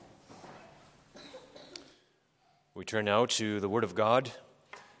We turn now to the Word of God,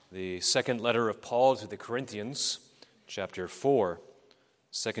 the second letter of Paul to the Corinthians, chapter 4.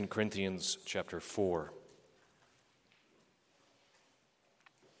 2 Corinthians chapter 4.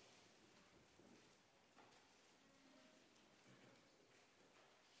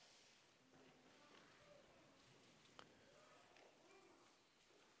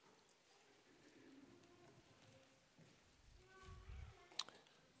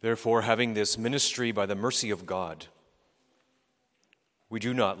 Therefore, having this ministry by the mercy of God, we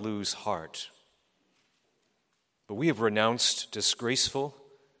do not lose heart. But we have renounced disgraceful,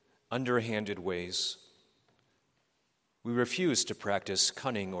 underhanded ways. We refuse to practice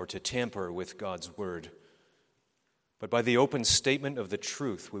cunning or to tamper with God's word. But by the open statement of the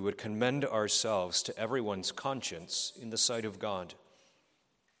truth, we would commend ourselves to everyone's conscience in the sight of God.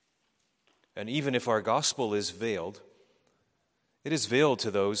 And even if our gospel is veiled, it is veiled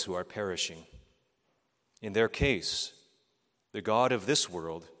to those who are perishing. In their case, the God of this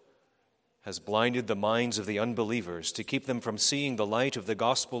world has blinded the minds of the unbelievers to keep them from seeing the light of the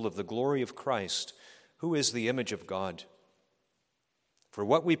gospel of the glory of Christ, who is the image of God. For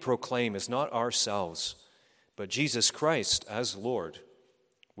what we proclaim is not ourselves, but Jesus Christ as Lord,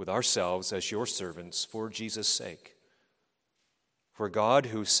 with ourselves as your servants for Jesus' sake. For God,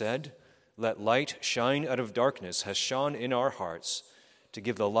 who said, "Let light shine out of darkness," has shone in our hearts to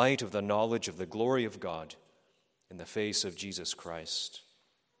give the light of the knowledge of the glory of God in the face of Jesus Christ.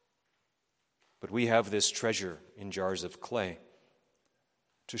 But we have this treasure in jars of clay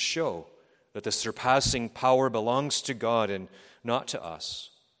to show that the surpassing power belongs to God and not to us.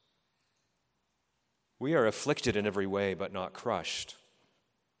 We are afflicted in every way, but not crushed,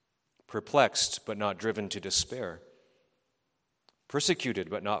 perplexed, but not driven to despair, persecuted,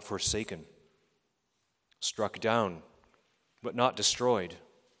 but not forsaken, struck down, but not destroyed,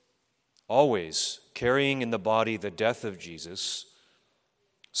 always carrying in the body the death of Jesus,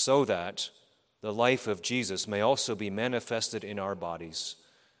 so that the life of Jesus may also be manifested in our bodies.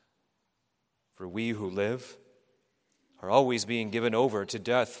 For we who live are always being given over to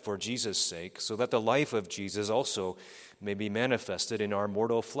death for Jesus' sake, so that the life of Jesus also may be manifested in our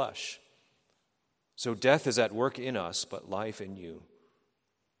mortal flesh. So death is at work in us, but life in you.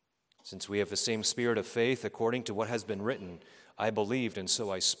 Since we have the same spirit of faith, according to what has been written, I believed, and so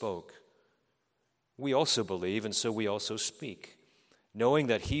I spoke. We also believe, and so we also speak, knowing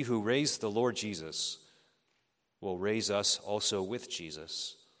that he who raised the Lord Jesus will raise us also with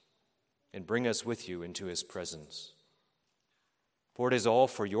Jesus and bring us with you into his presence. For it is all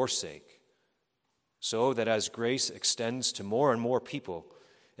for your sake, so that as grace extends to more and more people,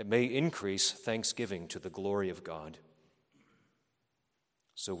 it may increase thanksgiving to the glory of God.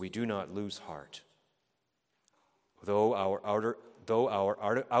 So we do not lose heart. Though our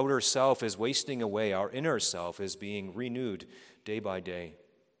outer self is wasting away, our inner self is being renewed day by day.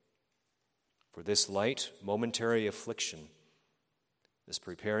 For this light, momentary affliction is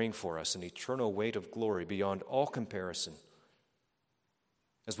preparing for us an eternal weight of glory beyond all comparison,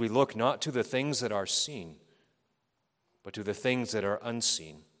 as we look not to the things that are seen, but to the things that are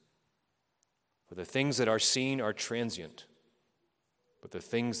unseen. For the things that are seen are transient, but the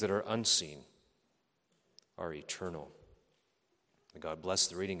things that are unseen are eternal. May God bless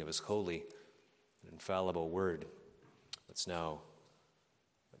the reading of his holy and infallible word. Let's now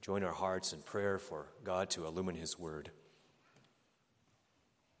join our hearts in prayer for God to illumine his word.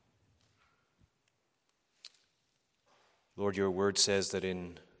 Lord, your word says that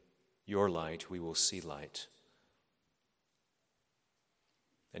in your light we will see light.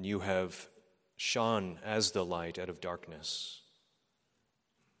 And you have shone as the light out of darkness,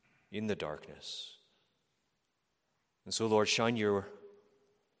 in the darkness. And so, Lord, shine your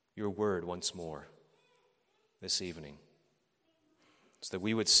word once more this evening, so that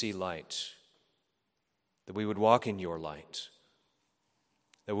we would see light, that we would walk in your light,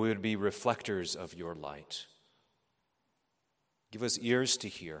 that we would be reflectors of your light. Give us ears to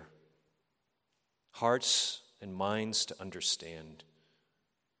hear, hearts and minds to understand,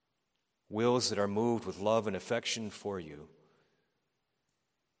 wills that are moved with love and affection for you,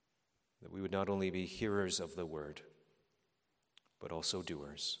 that we would not only be hearers of the word, but also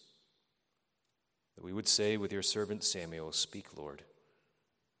doers. That we would say with your servant Samuel, "Speak, Lord,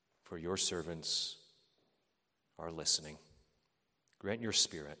 for your servants are listening." Grant your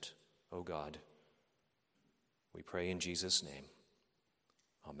Spirit, O God. We pray in Jesus' name.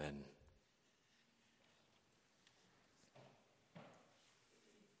 Amen.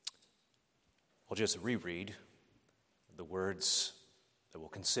 I'll just reread the words that we'll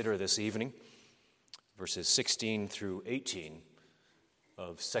consider this evening, verses 16 through 18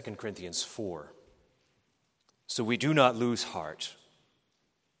 of 2 Corinthians 4. so we do not lose heart.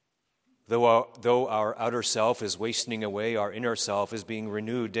 Though our outer self is wasting away, our inner self is being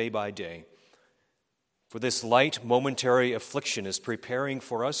renewed day by day. For this light, momentary affliction is preparing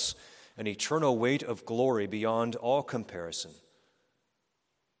for us an eternal weight of glory beyond all comparison,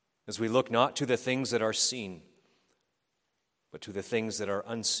 as we look not to the things that are seen, but to the things that are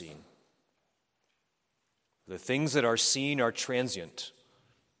unseen. The things that are seen are transient,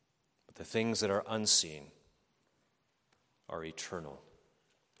 but the things that are unseen are eternal.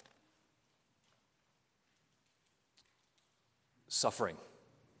 Suffering.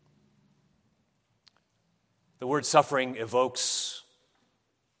 The word suffering evokes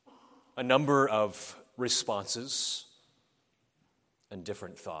a number of responses and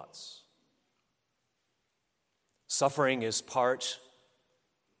different thoughts. Suffering is part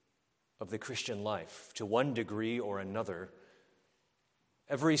of the Christian life to one degree or another.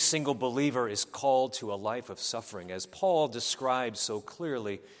 Every single believer is called to a life of suffering, as Paul describes so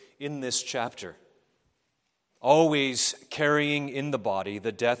clearly in this chapter. Always carrying in the body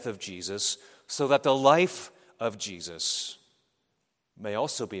the death of Jesus, so that the life of Jesus may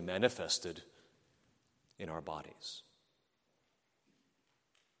also be manifested in our bodies.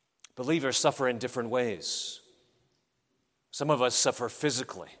 Believers suffer in different ways. Some of us suffer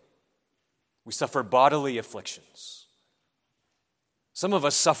physically. We suffer bodily afflictions. Some of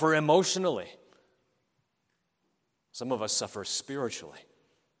us suffer emotionally. Some of us suffer spiritually.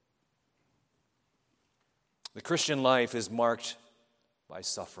 The Christian life is marked by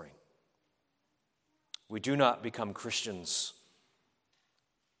suffering. We do not become Christians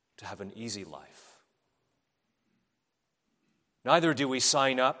to have an easy life. Neither do we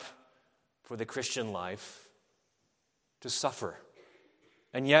sign up for the Christian life to suffer.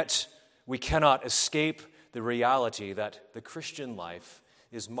 And yet, we cannot escape the reality that the Christian life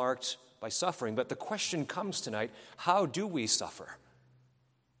is marked by suffering. But the question comes tonight, how do we suffer?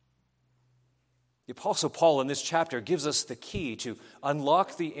 The Apostle Paul in this chapter gives us the key to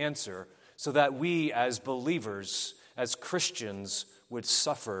unlock the answer so that we as believers, as Christians, would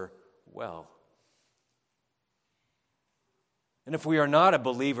suffer well. And if we are not a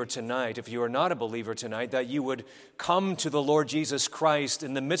believer tonight, if you are not a believer tonight, that you would come to the Lord Jesus Christ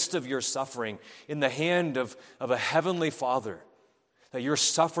in the midst of your suffering, in the hand of a heavenly Father, that your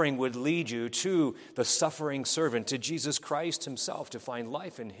suffering would lead you to the suffering servant, to Jesus Christ himself, to find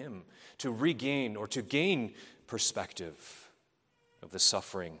life in him, to regain or to gain perspective of the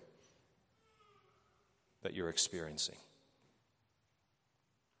suffering that you're experiencing.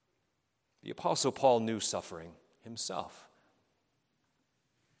 The Apostle Paul knew suffering himself.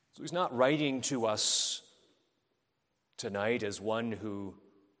 So he's not writing to us tonight as one who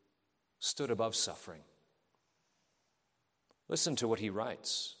stood above suffering. Listen to what he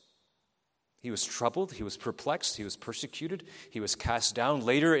writes. He was troubled, he was perplexed, he was persecuted, he was cast down.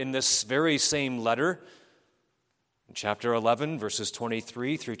 Later in this very same letter, in chapter 11, verses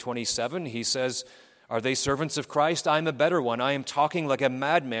 23 through 27, he says, "Are they servants of Christ? I am a better one. I am talking like a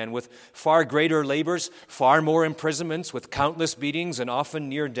madman, with far greater labors, far more imprisonments, with countless beatings and often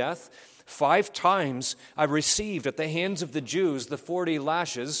near death. 5 times I received at the hands of the Jews the 40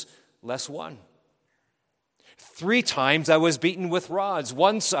 lashes, less one. 3 times I was beaten with rods.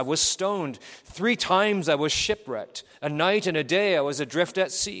 Once I was stoned. 3 times I was shipwrecked. A night and a day I was adrift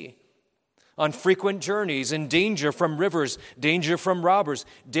at sea. On frequent journeys, in danger from rivers, danger from robbers,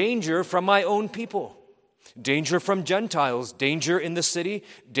 danger from my own people, danger from Gentiles, danger in the city,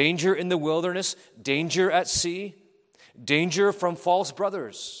 danger in the wilderness, danger at sea, danger from false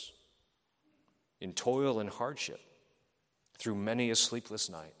brothers, in toil and hardship, through many sleepless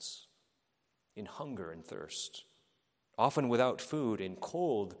nights, in hunger and thirst, often without food, in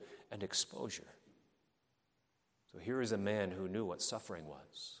cold and exposure." So here is a man who knew what suffering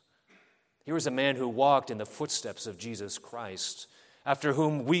was. Here is a man who walked in the footsteps of Jesus Christ, after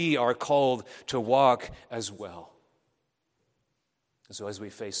whom we are called to walk as well. And so as we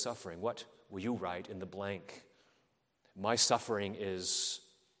face suffering, what will you write in the blank? My suffering is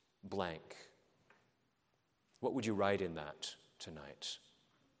blank. What would you write in that tonight?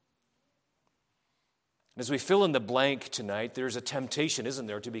 As we fill in the blank tonight, there's a temptation, isn't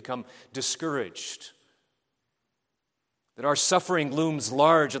there, to become discouraged. That our suffering looms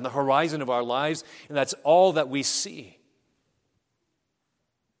large on the horizon of our lives, and that's all that we see.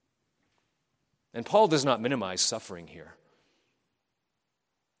 And Paul does not minimize suffering here.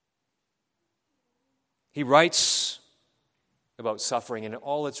 He writes about suffering in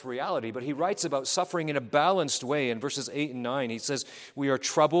all its reality, but he writes about suffering in a balanced way. In verses 8 and 9, he says, "We are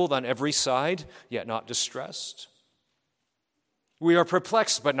troubled on every side, yet not distressed. We are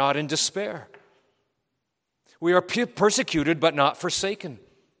perplexed, but not in despair. We are persecuted but not forsaken,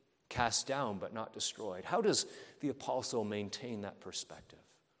 cast down but not destroyed. How does the apostle maintain that perspective?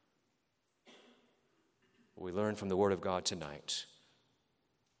 We learn from the Word of God tonight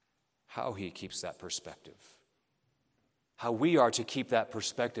how he keeps that perspective, how we are to keep that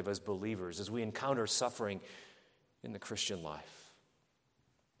perspective as believers as we encounter suffering in the Christian life.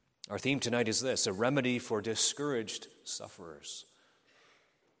 Our theme tonight is this: a remedy for discouraged sufferers.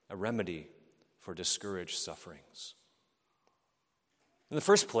 A remedy for discouraged sufferings. In the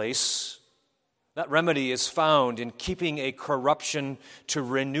first place, that remedy is found in keeping a corruption to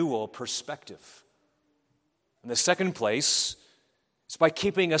renewal perspective. In the second place, it's by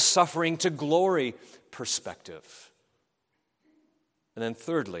keeping a suffering to glory perspective. And then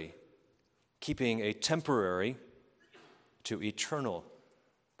thirdly, keeping a temporary to eternal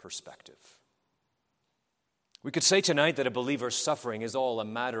perspective. We could say tonight that a believer's suffering is all a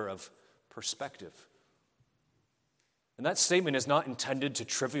matter of perspective. And that statement is not intended to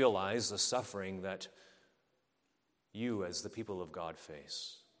trivialize the suffering that you as the people of God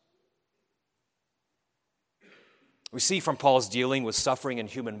face. We see from Paul's dealing with suffering and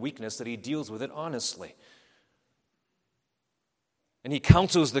human weakness that he deals with it honestly. And he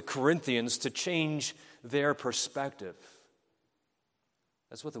counsels the Corinthians to change their perspective.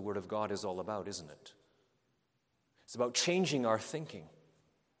 That's what the Word of God is all about, isn't it? It's about changing our thinking.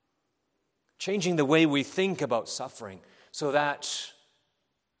 Changing the way we think about suffering so that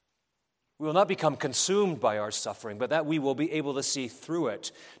we will not become consumed by our suffering, but that we will be able to see through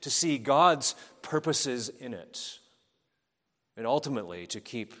it, to see God's purposes in it, and ultimately to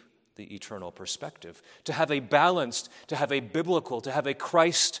keep the eternal perspective, to have a balanced, to have a biblical, to have a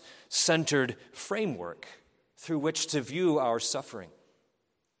Christ-centered framework through which to view our suffering.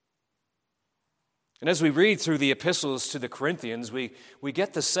 And as we read through the epistles to the Corinthians, we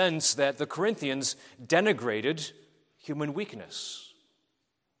get the sense that the Corinthians denigrated human weakness.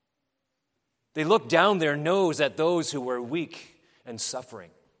 They looked down their nose at those who were weak and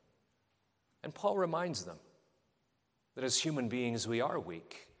suffering. And Paul reminds them that as human beings we are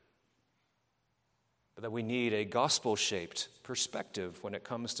weak, but that we need a gospel-shaped perspective when it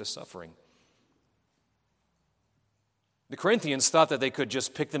comes to suffering. The Corinthians thought that they could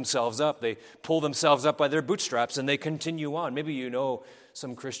just pick themselves up. They pull themselves up by their bootstraps and they continue on. Maybe you know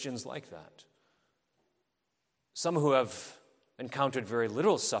some Christians like that. Some who have encountered very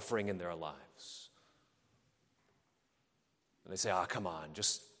little suffering in their lives. And they say, come on,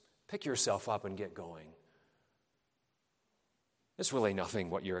 just pick yourself up and get going. It's really nothing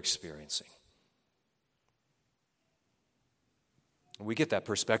what you're experiencing. We get that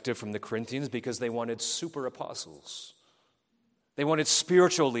perspective from the Corinthians because they wanted super apostles. They wanted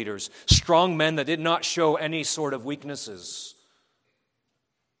spiritual leaders, strong men that did not show any sort of weaknesses.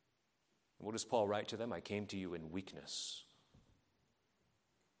 What does Paul write to them? I came to you in weakness,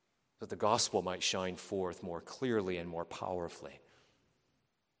 that the gospel might shine forth more clearly and more powerfully.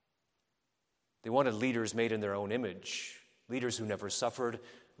 They wanted leaders made in their own image, leaders who never suffered,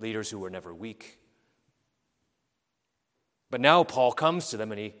 leaders who were never weak. But now Paul comes to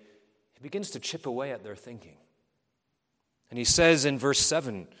them and he begins to chip away at their thinking. And he says in verse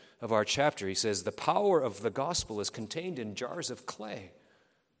 7 of our chapter, he says, the power of the gospel is contained in jars of clay.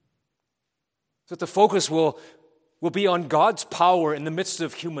 So that the focus will be on God's power in the midst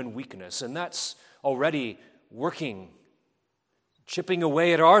of human weakness. And that's already working, chipping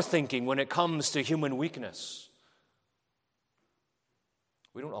away at our thinking when it comes to human weakness.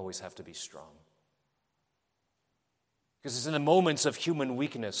 We don't always have to be strong. Because it's in the moments of human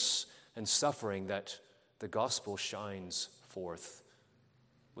weakness and suffering that the gospel shines forth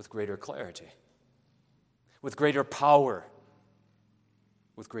with greater clarity, with greater power,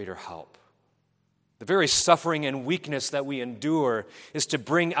 with greater help. The very suffering and weakness that we endure is to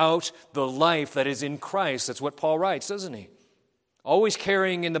bring out the life that is in Christ. That's what Paul writes, doesn't he? Always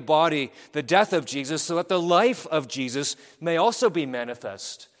carrying in the body the death of Jesus so that the life of Jesus may also be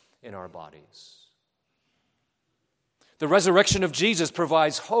manifest in our bodies. The resurrection of Jesus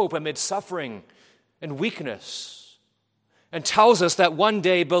provides hope amid suffering and weakness, and tells us that one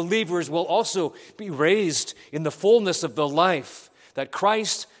day believers will also be raised in the fullness of the life that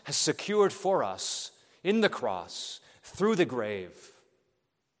Christ has secured for us in the cross, through the grave,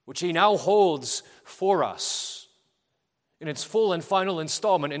 which he now holds for us in its full and final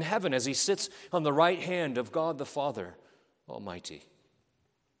installment in heaven as he sits on the right hand of God the Father Almighty.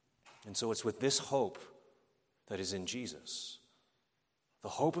 And so it's with this hope that is in Jesus, the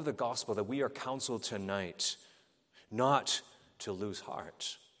hope of the gospel, that we are counseled tonight not to lose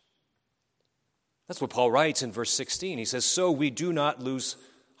heart. That's what Paul writes in verse 16. He says, so we do not lose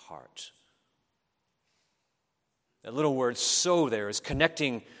heart. That little word "so" there is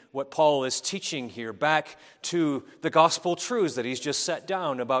connecting what Paul is teaching here back to the gospel truths that he's just set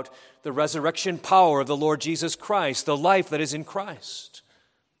down about the resurrection power of the Lord Jesus Christ, the life that is in Christ.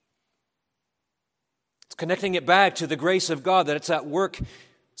 It's connecting it back to the grace of God, that it's at work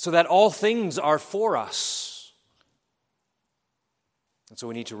so that all things are for us. And so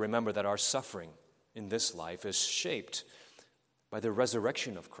we need to remember that our suffering in this life is shaped by the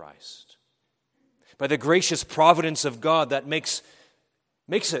resurrection of Christ, by the gracious providence of God that makes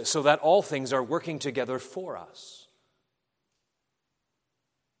it so that all things are working together for us.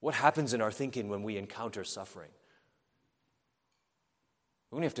 What happens in our thinking when we encounter suffering?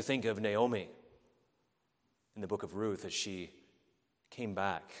 We only have to think of Naomi in the book of Ruth as she came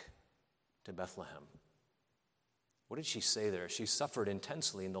back to Bethlehem. What did she say there? She suffered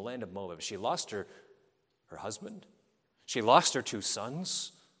intensely in the land of Moab. She lost her husband. She lost her 2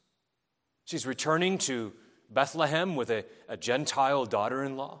 sons. She's returning to Bethlehem with a Gentile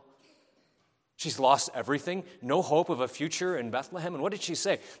daughter-in-law. She's lost everything, no hope of a future in Bethlehem. And what did she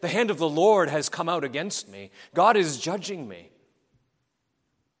say? The hand of the Lord has come out against me. God is judging me.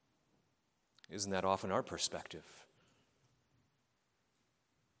 Isn't that often our perspective?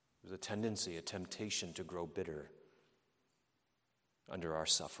 There's a tendency, a temptation to grow bitter under our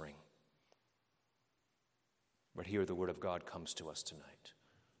suffering. But here the word of God comes to us tonight.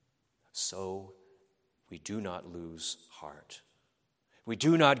 So we do not lose heart. We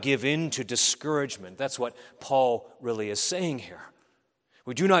do not give in to discouragement. That's what Paul really is saying here.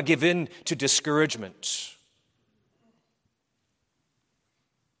 We do not give in to discouragement.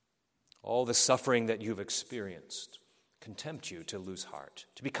 All the suffering that you've experienced can tempt you to lose heart,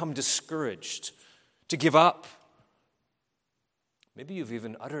 to become discouraged, to give up. Maybe you've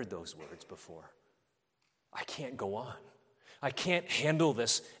even uttered those words before. I can't go on. I can't handle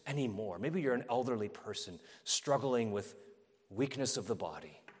this anymore. Maybe you're an elderly person struggling with weakness of the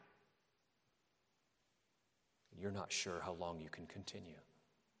body. You're not sure how long you can continue.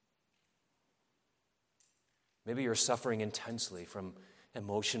 Maybe you're suffering intensely from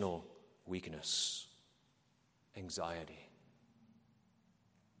emotional weakness, anxiety,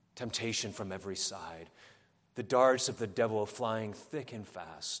 temptation from every side, the darts of the devil flying thick and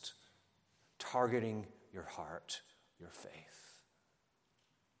fast, targeting your heart, your faith,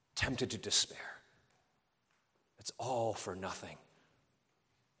 tempted to despair. It's all for nothing.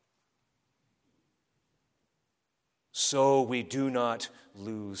 So we do not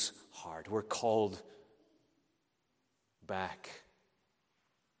lose heart. We're called back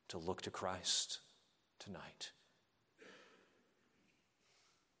to look to Christ tonight.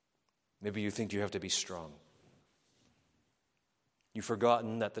 Maybe you think you have to be strong. You've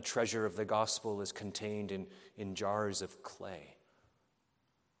forgotten that the treasure of the gospel is contained in jars of clay,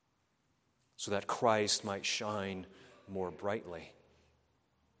 so that Christ might shine more brightly.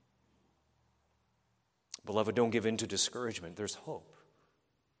 Beloved, don't give in to discouragement. There's hope.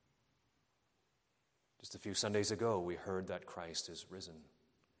 Just a few Sundays ago, we heard that Christ is risen.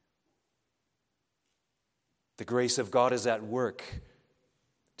 The grace of God is at work,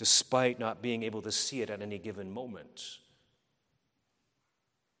 despite not being able to see it at any given moment.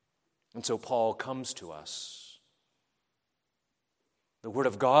 And so Paul comes to us. The Word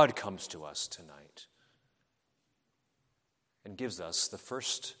of God comes to us tonight and gives us the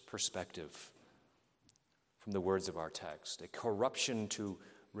first perspective from the words of our text, a corruption to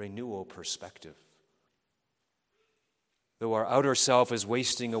renewal perspective. Though our outer self is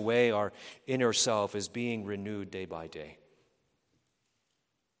wasting away, our inner self is being renewed day by day.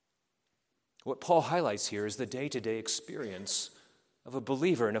 What Paul highlights here is the day-to-day experience of a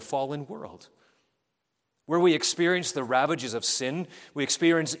believer in a fallen world, where we experience the ravages of sin, we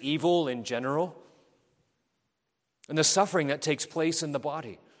experience evil in general, and the suffering that takes place in the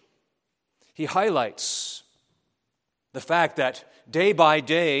body. He highlights the fact that day by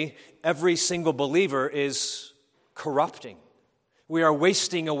day, every single believer is corrupting. We are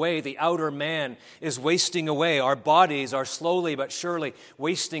wasting away. The outer man is wasting away. Our bodies are slowly but surely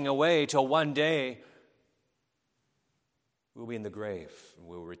wasting away till one day we'll be in the grave and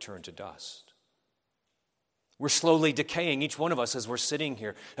we'll return to dust. We're slowly decaying, each one of us, as we're sitting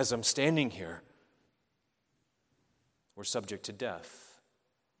here, as I'm standing here. We're subject to death.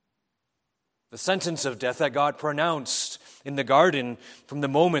 The sentence of death that God pronounced in the garden from the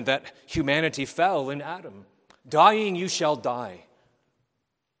moment that humanity fell in Adam. Dying, you shall die.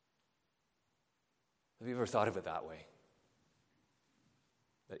 Have you ever thought of it that way?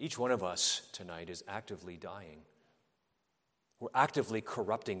 That each one of us tonight is actively dying. We're actively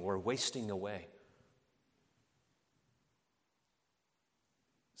corrupting. We're wasting away.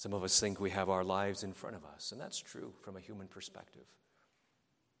 Some of us think we have our lives in front of us, and that's true from a human perspective.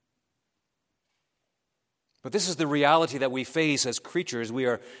 But this is the reality that we face as creatures. We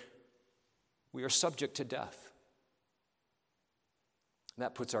are subject to death. And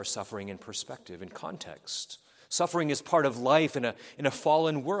that puts our suffering in perspective, in context. Suffering is part of life in a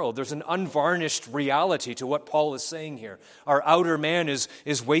fallen world. There's an unvarnished reality to what Paul is saying here. Our outer man is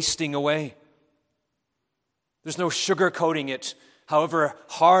wasting away. There's no sugarcoating it, however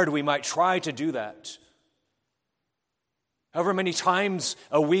hard we might try to do that. However many times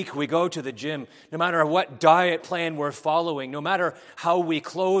a week we go to the gym, no matter what diet plan we're following, no matter how we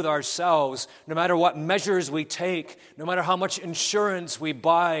clothe ourselves, no matter what measures we take, no matter how much insurance we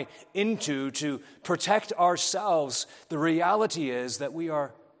buy into to protect ourselves, the reality is that we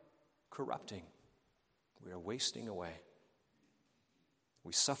are corrupting. We are wasting away.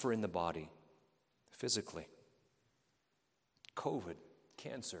 We suffer in the body, physically. COVID,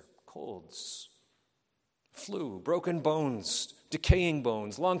 cancer, colds, flu, broken bones, decaying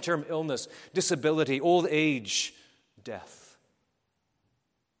bones, long-term illness, disability, old age, death.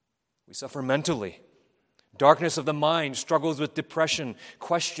 We suffer mentally. Darkness of the mind, struggles with depression,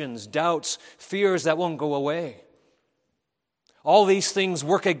 questions, doubts, fears that won't go away. All these things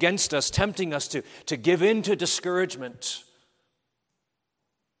work against us, tempting us to give in to discouragement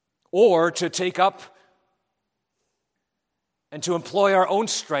or to take up and to employ our own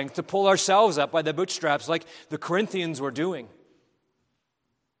strength to pull ourselves up by the bootstraps like the Corinthians were doing.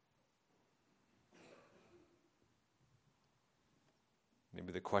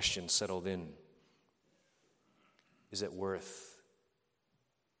 Maybe the question settled in, is it worth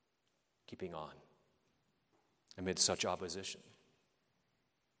keeping on amid such opposition?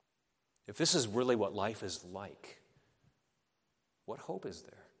 If this is really what life is like, what hope is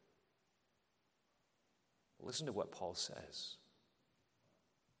there? Listen to what Paul says.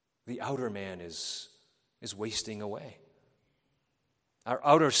 The outer man is wasting away. Our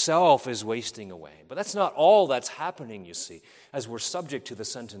outer self is wasting away. But that's not all that's happening, you see, as we're subject to the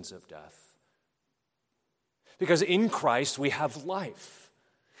sentence of death. Because in Christ we have life.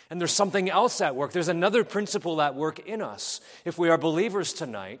 And there's something else at work. There's another principle at work in us. If we are believers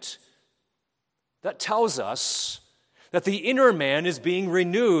tonight, that tells us that the inner man is being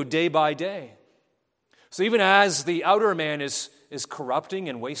renewed day by day. So even as the outer man is corrupting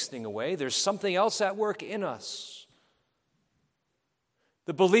and wasting away, there's something else at work in us.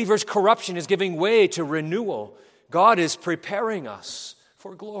 The believer's corruption is giving way to renewal. God is preparing us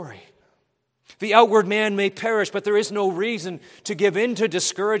for glory. The outward man may perish, but there is no reason to give in to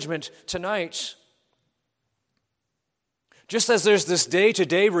discouragement tonight. Just as there's this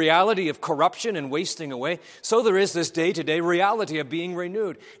day-to-day reality of corruption and wasting away, so there is this day-to-day reality of being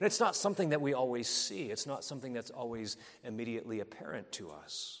renewed. And it's not something that we always see. It's not something that's always immediately apparent to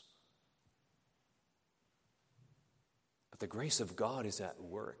us. But the grace of God is at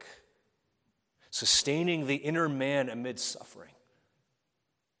work, sustaining the inner man amid suffering.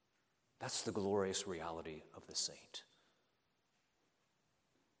 That's the glorious reality of the saint.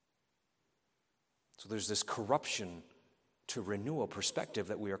 So there's this corruption to renewal perspective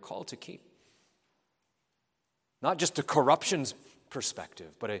that we are called to keep. Not just a corruption's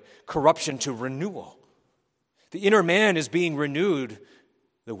perspective, but a corruption to renewal. The inner man is being renewed,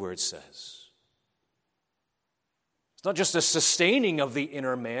 the word says. It's not just a sustaining of the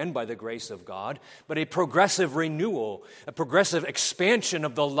inner man by the grace of God, but a progressive renewal, a progressive expansion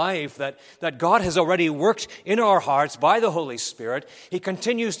of the life that God has already worked in our hearts by the Holy Spirit. He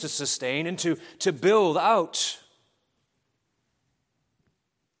continues to sustain and to build out.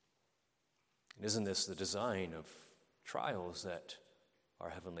 Isn't this the design of trials that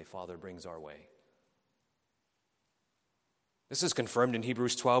our Heavenly Father brings our way? This is confirmed in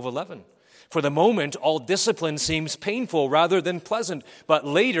Hebrews 12:11. For the moment, all discipline seems painful rather than pleasant, but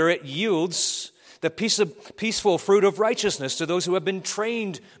later it yields the peaceful fruit of righteousness to those who have been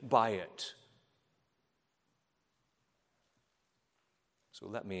trained by it. So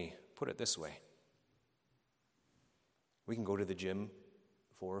let me put it this way. We can go to the gym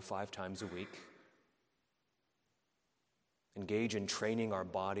 4 or 5 times a week, engage in training our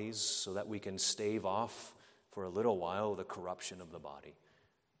bodies so that we can stave off for a little while the corruption of the body.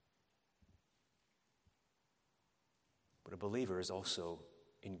 But a believer is also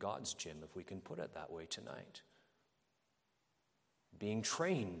in God's gym, if we can put it that way tonight. Being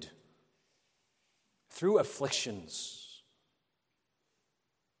trained through afflictions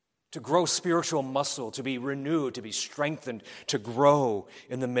to grow spiritual muscle, to be renewed, to be strengthened, to grow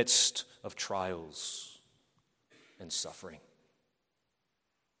in the midst of trials and suffering.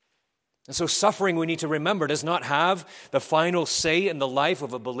 And so suffering, we need to remember, does not have the final say in the life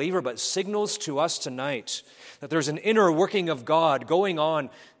of a believer, but signals to us tonight that there's an inner working of God going on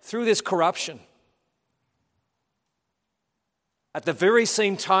through this corruption. At the very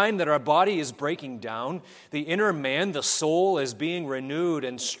same time that our body is breaking down, the inner man, the soul, is being renewed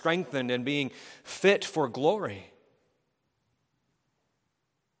and strengthened and being fit for glory.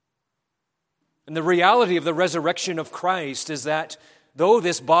 And the reality of the resurrection of Christ is that though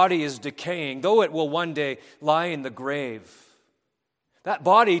this body is decaying, though it will one day lie in the grave, that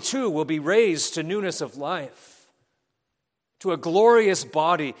body too will be raised to newness of life, to a glorious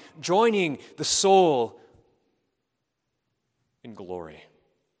body joining the soul in glory.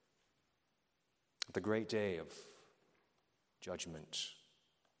 The great day of judgment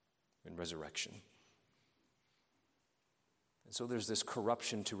and resurrection. And so there's this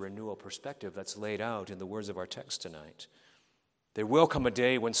corruption to renewal perspective that's laid out in the words of our text tonight. There will come a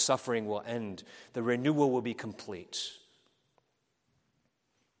day when suffering will end. The renewal will be complete.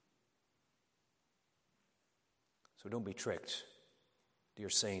 So don't be tricked, dear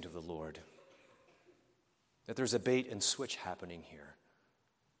saint of the Lord, that there's a bait and switch happening here.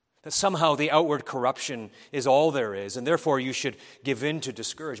 That somehow the outward corruption is all there is, and therefore you should give in to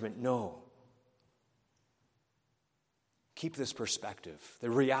discouragement. No. Keep this perspective. The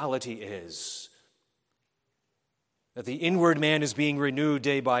reality is that the inward man is being renewed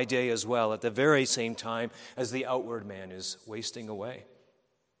day by day as well, at the very same time as the outward man is wasting away.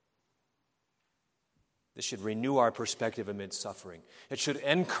 This should renew our perspective amid suffering. It should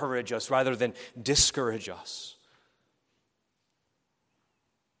encourage us rather than discourage us.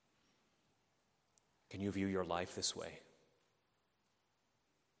 Can you view your life this way?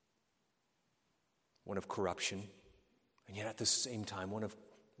 One of corruption, and yet at the same time, one of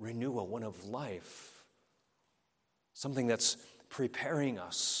renewal, one of life. Something that's preparing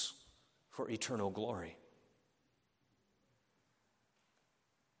us for eternal glory.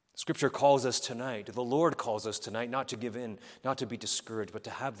 Scripture calls us tonight, the Lord calls us tonight, not to give in, not to be discouraged, but to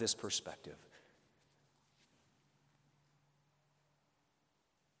have this perspective.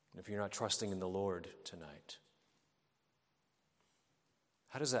 If you're not trusting in the Lord tonight,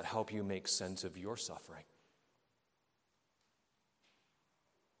 how does that help you make sense of your suffering?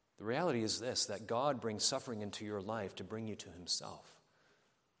 The reality is this, that God brings suffering into your life to bring you to himself.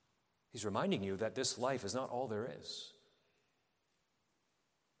 He's reminding you that this life is not all there is.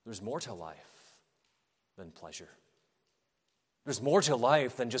 There's more to life than pleasure. There's more to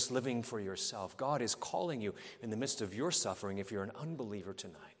life than just living for yourself. God is calling you in the midst of your suffering, if you're an unbeliever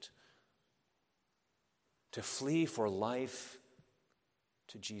tonight, to flee for life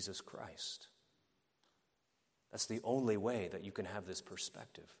to Jesus Christ. That's the only way that you can have this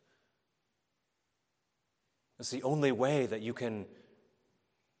perspective. That's the only way that you can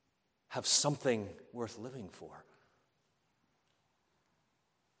have something worth living for.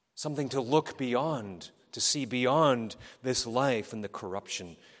 Something to look beyond, to see beyond this life and the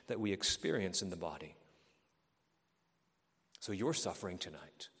corruption that we experience in the body. So your suffering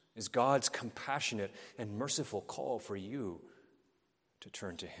tonight is God's compassionate and merciful call for you to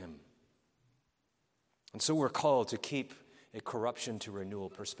turn to him. And so we're called to keep a corruption to renewal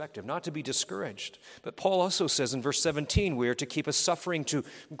perspective, not to be discouraged. But Paul also says in verse 17, we are to keep a suffering to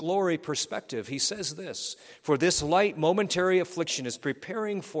glory perspective. He says this, for this light momentary affliction is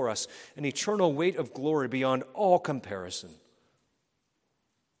preparing for us an eternal weight of glory beyond all comparison.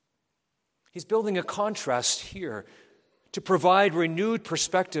 He's building a contrast here to provide renewed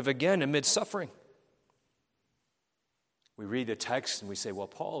perspective again amid suffering. We read the text and we say, well,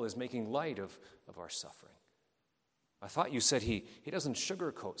 Paul is making light of our suffering. I thought you said he doesn't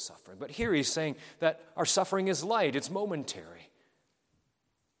sugarcoat suffering. But here he's saying that our suffering is light, it's momentary.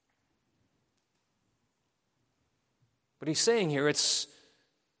 But he's saying here it's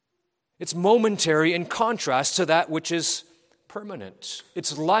momentary in contrast to that which is permanent.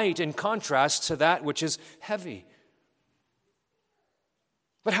 It's light in contrast to that which is heavy.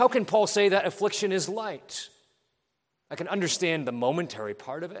 But how can Paul say that affliction is light? I can understand the momentary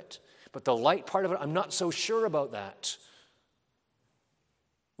part of it, but the light part of it, I'm not so sure about that.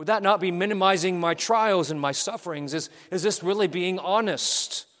 Would that not be minimizing my trials and my sufferings? Is this really being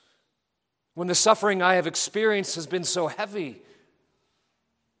honest when the suffering I have experienced has been so heavy?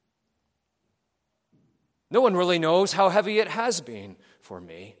 No one really knows how heavy it has been for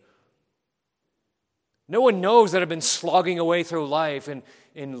me. No one knows that I've been slogging away through life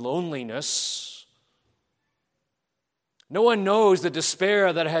in loneliness. No one knows the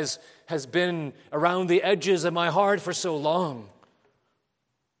despair that has been around the edges of my heart for so long.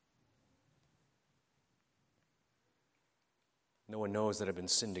 No one knows that I've been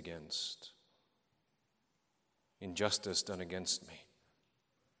sinned against, injustice done against me.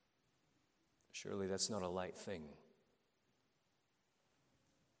 Surely that's not a light thing.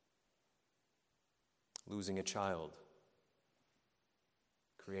 Losing a child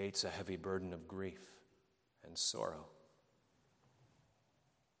creates a heavy burden of grief and sorrow,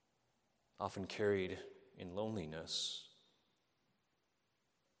 often carried in loneliness.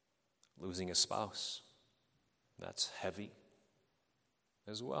 Losing a spouse, that's heavy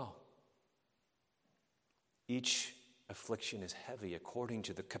as well. Each affliction is heavy according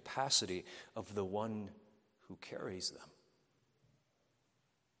to the capacity of the one who carries them.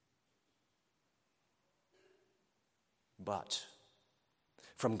 But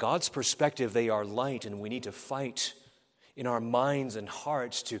from God's perspective, they are light, and we need to fight in our minds and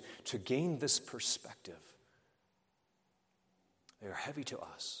hearts to gain this perspective. They are heavy to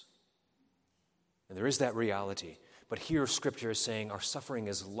us. And there is that reality. But here Scripture is saying our suffering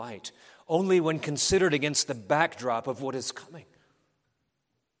is light only when considered against the backdrop of what is coming.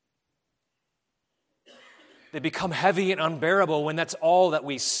 They become heavy and unbearable when that's all that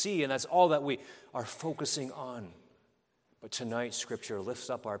we see and that's all that we are focusing on. But tonight, Scripture lifts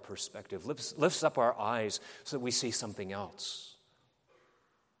up our perspective, lifts up our eyes so that we see something else.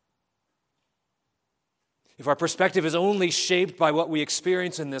 If our perspective is only shaped by what we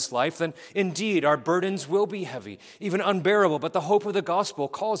experience in this life, then indeed our burdens will be heavy, even unbearable. But the hope of the gospel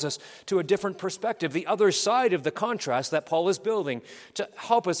calls us to a different perspective, the other side of the contrast that Paul is building, to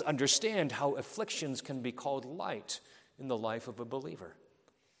help us understand how afflictions can be called light in the life of a believer.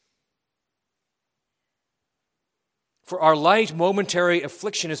 For our light, momentary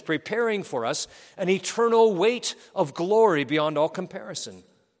affliction is preparing for us an eternal weight of glory beyond all comparison.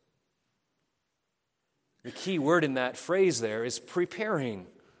 The key word in that phrase there is preparing.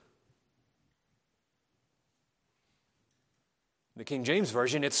 The King James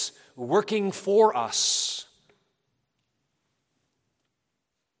Version, it's working for us.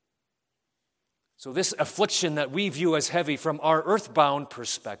 So this affliction that we view as heavy from our earthbound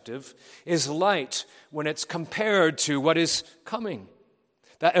perspective is light when it's compared to what is coming.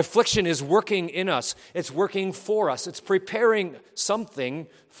 That affliction is working in us. It's working for us. It's preparing something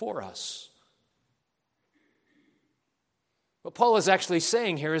for us. What Paul is actually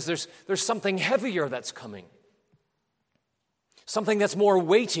saying here is there's something heavier that's coming. Something that's more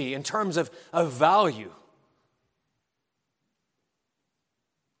weighty in terms of value.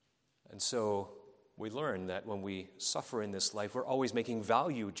 And so we learn that when we suffer in this life, we're always making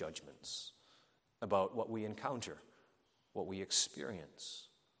value judgments about what we encounter, what we experience.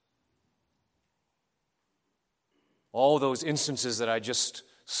 All those instances that I just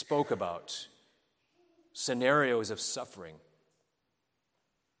spoke about, scenarios of suffering,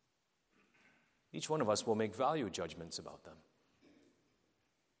 each one of us will make value judgments about them,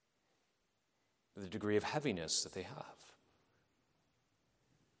 the degree of heaviness that they have.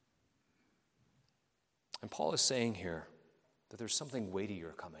 And Paul is saying here that there's something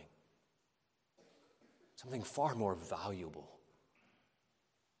weightier coming, something far more valuable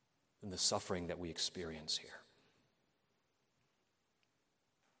than the suffering that we experience here.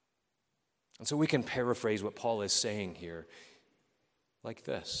 And so we can paraphrase what Paul is saying here like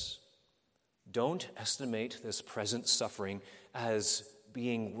this: don't estimate this present suffering as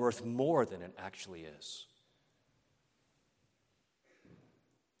being worth more than it actually is.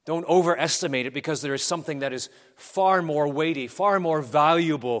 Don't overestimate it because there is something that is far more weighty, far more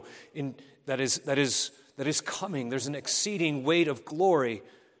valuable that is coming. There's an exceeding weight of glory,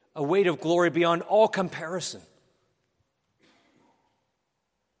 a weight of glory beyond all comparison.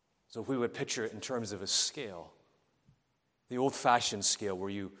 So if we would picture it in terms of a scale, the old-fashioned scale where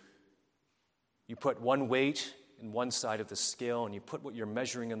you put one weight in one side of the scale and you put what you're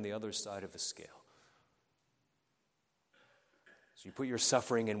measuring on the other side of the scale. So you put your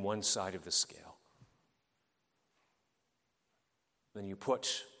suffering in one side of the scale. Then you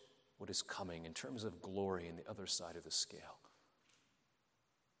put what is coming in terms of glory in the other side of the scale.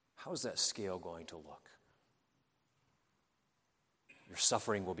 How is that scale going to look? Your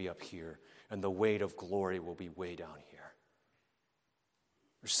suffering will be up here, and the weight of glory will be way down here.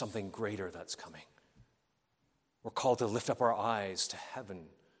 There's something greater that's coming. We're called to lift up our eyes to heaven,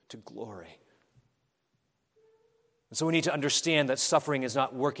 to glory. And so we need to understand that suffering is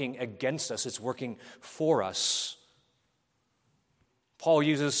not working against us, it's working for us. Paul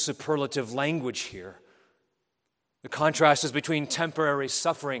uses superlative language here. The contrast is between temporary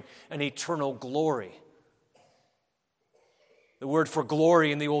suffering and eternal glory. The word for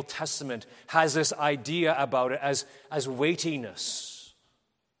glory in the Old Testament has this idea about it as weightiness,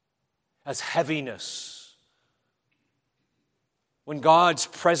 as heaviness. When God's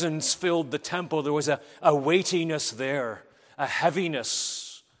presence filled the temple, there was a weightiness there, a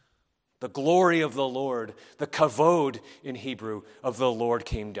heaviness. The glory of the Lord, the kavod in Hebrew of the Lord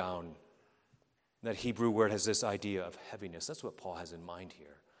came down. That Hebrew word has this idea of heaviness. That's what Paul has in mind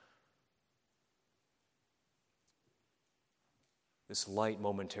here. This light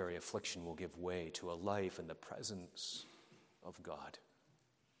momentary affliction will give way to a life in the presence of God.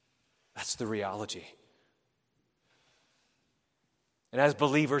 That's the reality. And as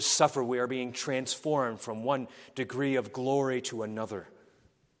believers suffer, we are being transformed from one degree of glory to another.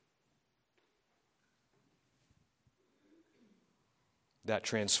 That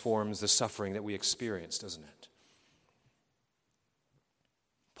transforms the suffering that we experience, doesn't it?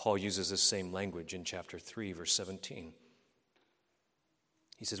 Paul uses this same language in chapter 3, verse 17.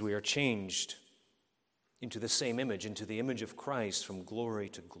 He says, we are changed into the same image, into the image of Christ, from glory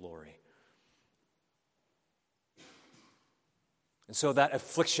to glory. And so that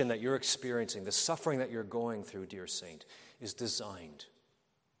affliction that you're experiencing, the suffering that you're going through, dear saint, is designed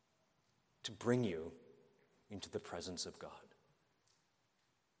to bring you into the presence of God,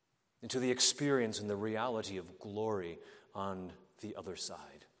 into the experience and the reality of glory on the other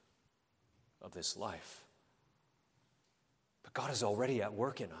side of this life. But God is already at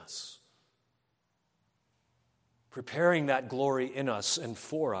work in us, preparing that glory in us and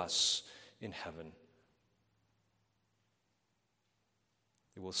for us in heaven.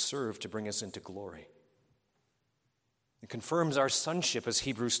 It will serve to bring us into glory. It confirms our sonship, as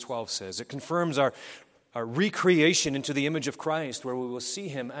Hebrews 12 says. It confirms our recreation into the image of Christ, where we will see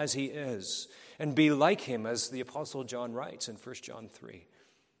him as he is and be like him, as the Apostle John writes in 1 John 3.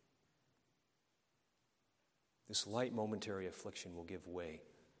 This light momentary affliction will give way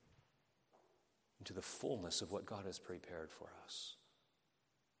into the fullness of what God has prepared for us.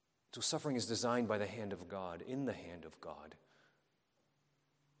 So suffering is designed by the hand of God, in the hand of God,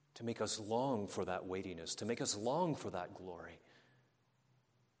 to make us long for that weightiness, to make us long for that glory.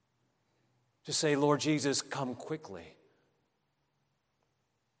 To say, Lord Jesus, come quickly.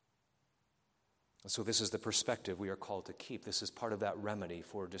 And so this is the perspective we are called to keep. This is part of that remedy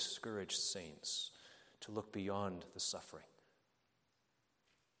for discouraged saints, to look beyond the suffering.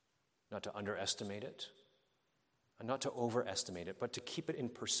 Not to underestimate it, and not to overestimate it, but to keep it in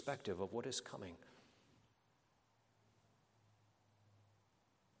perspective of what is coming.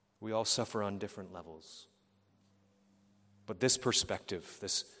 We all suffer on different levels. But this perspective,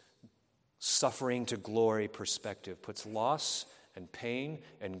 this suffering to glory perspective, puts loss and pain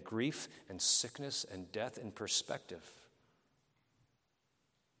and grief and sickness and death in perspective.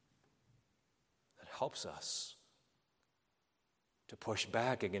 That helps us to push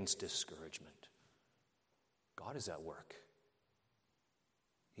back against discouragement. God is at work.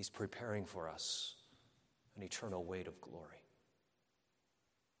 He's preparing for us an eternal weight of glory.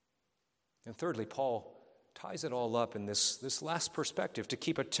 And thirdly, Paul ties it all up in this last perspective, to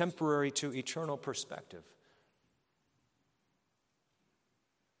keep a temporary to eternal perspective.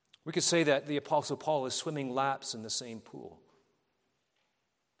 We could say that the Apostle Paul is swimming laps in the same pool.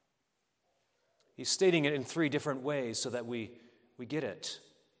 He's stating it in three different ways so that we get it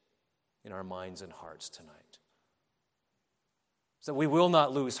in our minds and hearts tonight. So that we will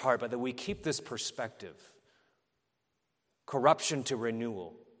not lose heart, but that we keep this perspective. Corruption to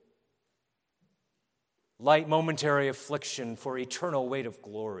renewal. Light momentary affliction for eternal weight of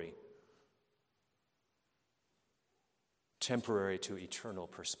glory. Temporary to eternal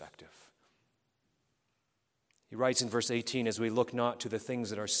perspective. He writes in verse 18, as we look not to the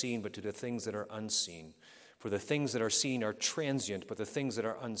things that are seen, but to the things that are unseen. For the things that are seen are transient, but the things that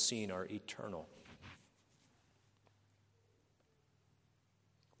are unseen are eternal.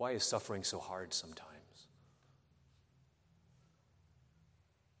 Why is suffering so hard sometimes?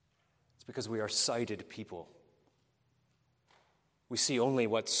 It's because we are sighted people. We see only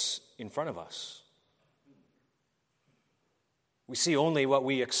what's in front of us. We see only what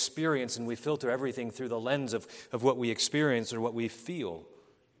we experience, and we filter everything through the lens of what we experience or what we feel.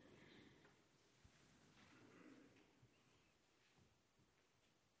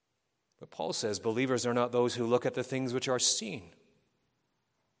 But Paul says believers are not those who look at the things which are seen.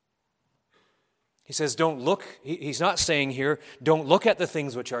 He says, don't look. He's not saying here, don't look at the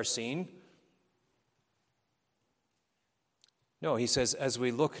things which are seen. No, he says, as we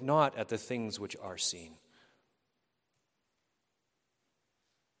look not at the things which are seen.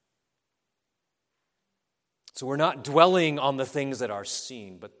 So we're not dwelling on the things that are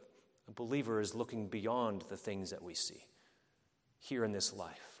seen, but a believer is looking beyond the things that we see here in this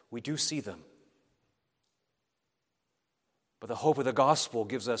life. We do see them. But the hope of the gospel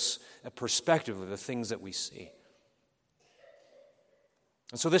gives us a perspective of the things that we see.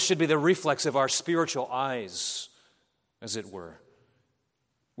 And so this should be the reflex of our spiritual eyes, as it were.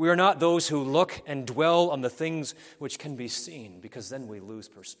 We are not those who look and dwell on the things which can be seen, because then we lose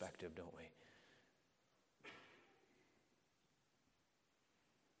perspective, don't we?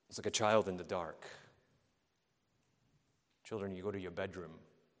 It's like a child in the dark. Children, you go to your bedroom.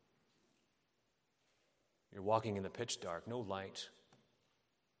 You're walking in the pitch dark, no light.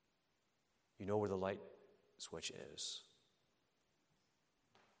 You know where the light switch is.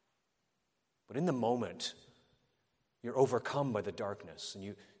 But in the moment, you're overcome by the darkness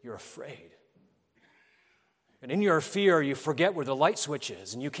and you're afraid. And in your fear, you forget where the light switch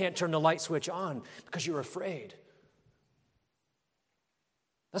is and you can't turn the light switch on because you're afraid.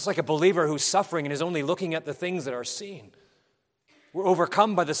 That's like a believer who's suffering and is only looking at the things that are seen. We're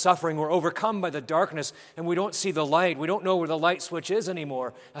overcome by the suffering, we're overcome by the darkness, and we don't see the light. We don't know where the light switch is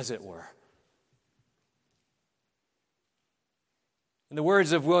anymore, as it were. In the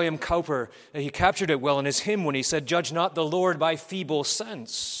words of William Cowper, he captured it well in his hymn when he said, "Judge not the Lord by feeble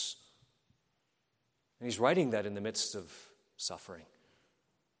sense." And he's writing that in the midst of suffering.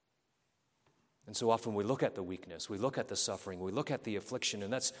 And so often we look at the weakness, we look at the suffering, we look at the affliction,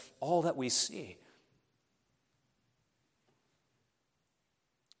 and that's all that we see.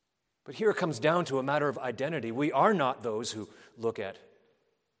 But here it comes down to a matter of identity. We are not those who look at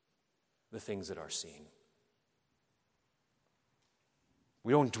the things that are seen.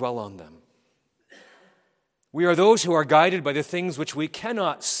 We don't dwell on them. We are those who are guided by the things which we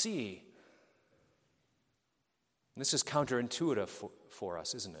cannot see. And this is counterintuitive for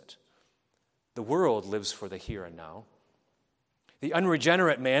us, isn't it? The world lives for the here and now. The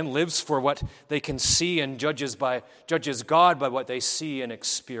unregenerate man lives for what they can see and judges God by what they see and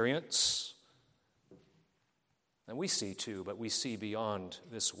experience. And we see too, but we see beyond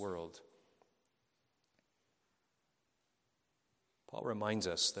this world. Paul reminds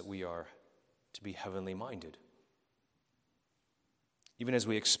us that we are to be heavenly minded. Even as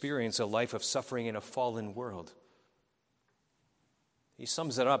we experience a life of suffering in a fallen world. He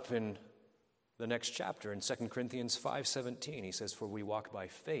sums it up in the next chapter in 2 Corinthians 5:17. He says, "For we walk by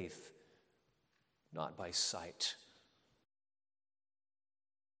faith, not by sight."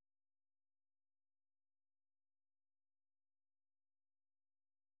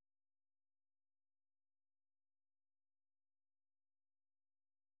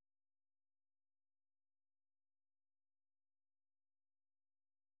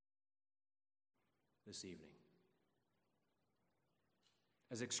 This evening,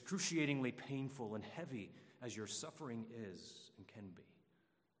 as excruciatingly painful and heavy as your suffering is and can be,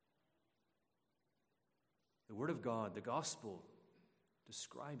 the Word of God, the gospel,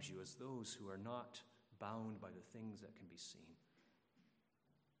 describes you as those who are not bound by the things that can be seen.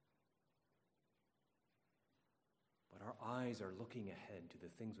 But our eyes are looking ahead to the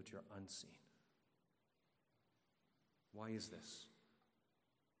things which are unseen. Why is this?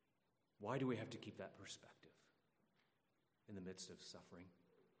 Why do we have to keep that perspective in the midst of suffering?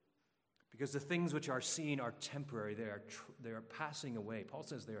 Because the things which are seen are temporary. They are passing away. Paul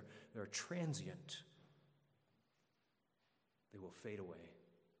says they're transient. They will fade away.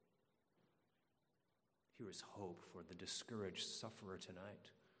 Here is hope for the discouraged sufferer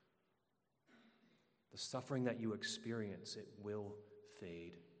tonight. The suffering that you experience, it will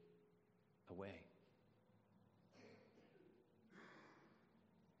fade away.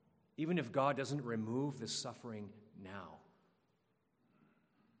 Even if God doesn't remove the suffering now,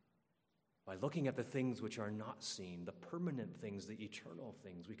 by looking at the things which are not seen, the permanent things, the eternal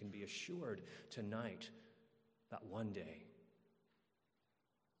things, we can be assured tonight that one day,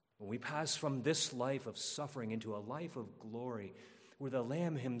 when we pass from this life of suffering into a life of glory, where the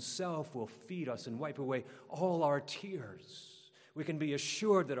Lamb himself will feed us and wipe away all our tears, we can be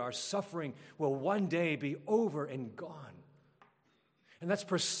assured that our suffering will one day be over and gone. And that's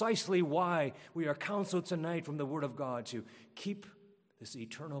precisely why we are counseled tonight from the Word of God to keep this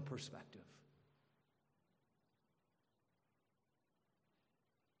eternal perspective,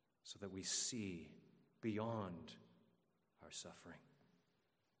 so that we see beyond our suffering.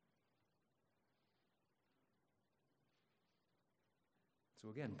 So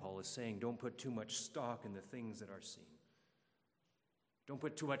again, Paul is saying, don't put too much stock in the things that are seen. Don't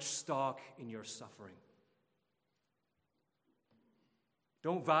put too much stock in your suffering.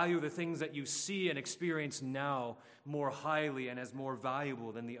 Don't value the things that you see and experience now more highly and as more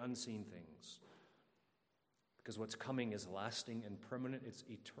valuable than the unseen things. Because what's coming is lasting and permanent. It's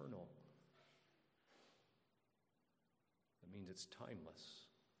eternal. That means it's timeless.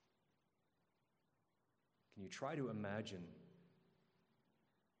 Can you try to imagine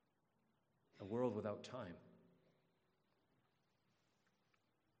a world without time?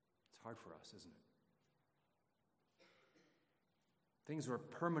 It's hard for us, isn't it? Things are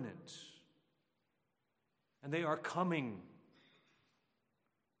permanent, and they are coming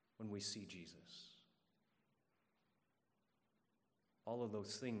when we see Jesus. All of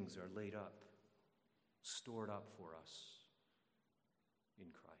those things are laid up, stored up for us in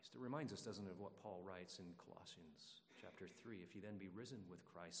Christ. It reminds us, doesn't it, of what Paul writes in Colossians chapter 3. If you then be risen with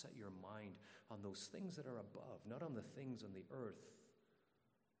Christ, set your mind on those things that are above, not on the things on the earth,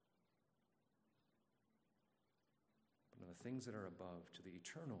 but on the things that are above, to the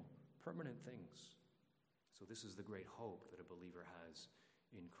eternal, permanent things. So this is the great hope that a believer has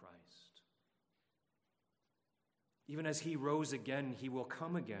in Christ. Even as he rose again, he will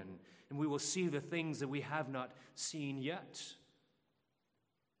come again, and we will see the things that we have not seen yet.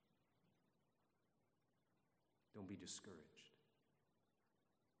 Don't be discouraged.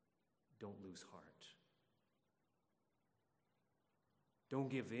 Don't lose heart. Don't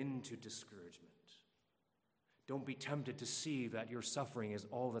give in to discouragement. Don't be tempted to see that your suffering is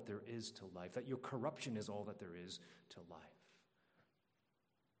all that there is to life, that your corruption is all that there is to life.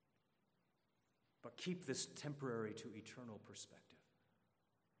 But keep this temporary to eternal perspective.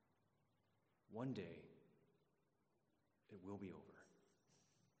 One day, it will be over.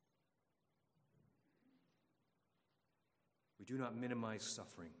 We do not minimize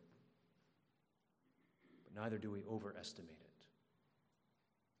suffering, but neither do we overestimate it.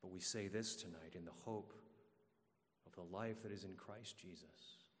 But we say this tonight in the hope of the life that is in Christ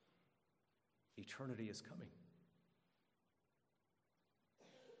Jesus. Eternity is coming.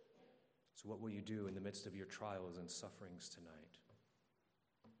 So what will you do in the midst of your trials and sufferings tonight?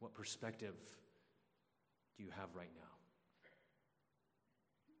 What perspective do you have right now?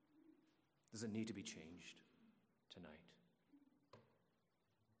 Does it need to be changed tonight?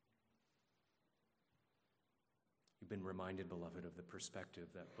 You've been reminded, beloved, of the perspective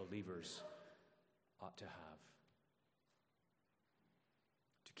that believers ought to have.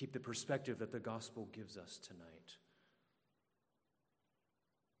 To keep the perspective that the gospel gives us tonight.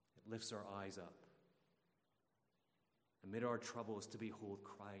 It lifts our eyes up. Amid our troubles, to behold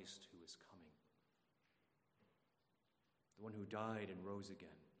Christ who is coming. The one who died and rose again.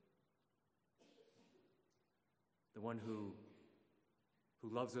 The one who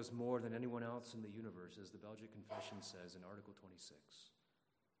loves us more than anyone else in the universe, as the Belgic Confession says in Article 26.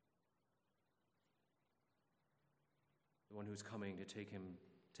 The one who's coming to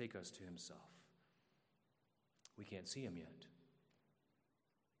take us to himself. We can't see him yet,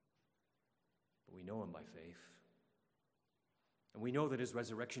 but we know him by faith. And we know that his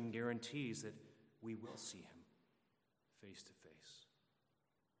resurrection guarantees that we will see him face to face.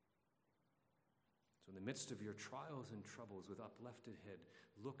 So in the midst of your trials and troubles with uplifted head,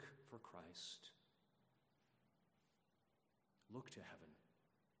 look for Christ. Look to heaven,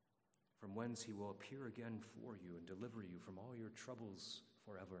 from whence he will appear again for you and deliver you from all your troubles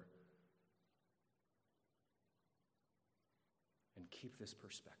forever. And keep this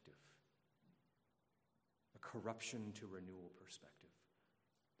perspective, a corruption to renewal perspective,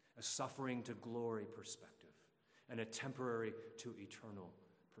 a suffering to glory perspective, and a temporary to eternal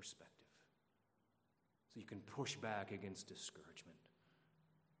perspective. So you can push back against discouragement.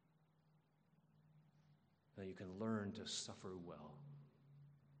 And you can learn to suffer well,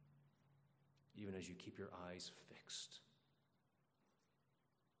 even as you keep your eyes fixed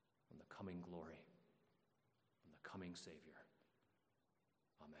on the coming glory, on the coming Savior.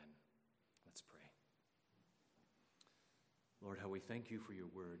 Amen. Let's pray. Lord, how we thank you for your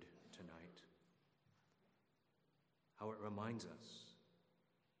word tonight. How it reminds us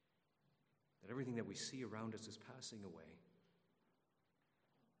that everything that we see around us is passing away.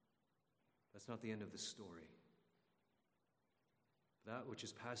 That's not the end of the story. That which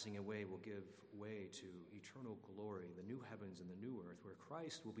is passing away will give way to eternal glory, the new heavens and the new earth, where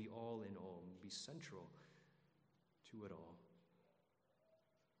Christ will be all in all and be central to it all.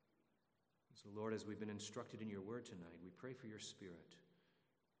 And so, Lord, as we've been instructed in your word tonight, we pray for your Spirit to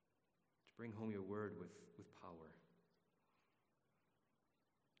bring home your word with power.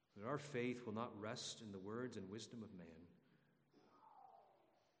 That our faith will not rest in the words and wisdom of man,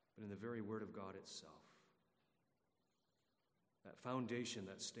 but in the very word of God itself. That foundation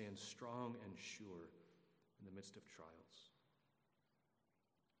that stands strong and sure in the midst of trials.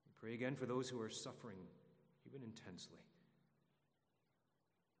 We pray again for those who are suffering, even intensely,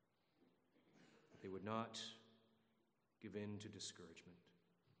 that they would not give in to discouragement.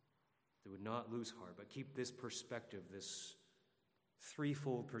 They would not lose heart, but keep this perspective, this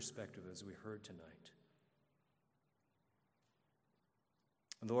threefold perspective, as we heard tonight.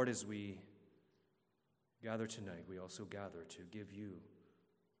 And Lord, as we gather tonight, we also gather to give you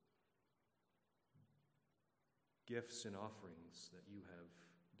gifts and offerings that you have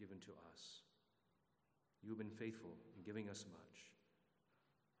given to us. You have been faithful in giving us much.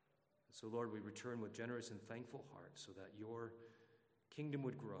 And so, Lord, we return with generous and thankful hearts so that your kingdom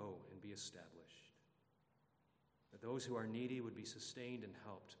would grow and be established, that those who are needy would be sustained and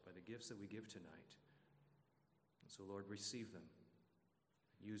helped by the gifts that we give tonight. And so, Lord, receive them.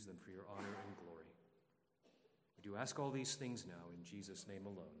 Use them for your honor and glory. We do ask all these things now in Jesus' name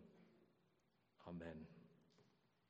alone. Amen.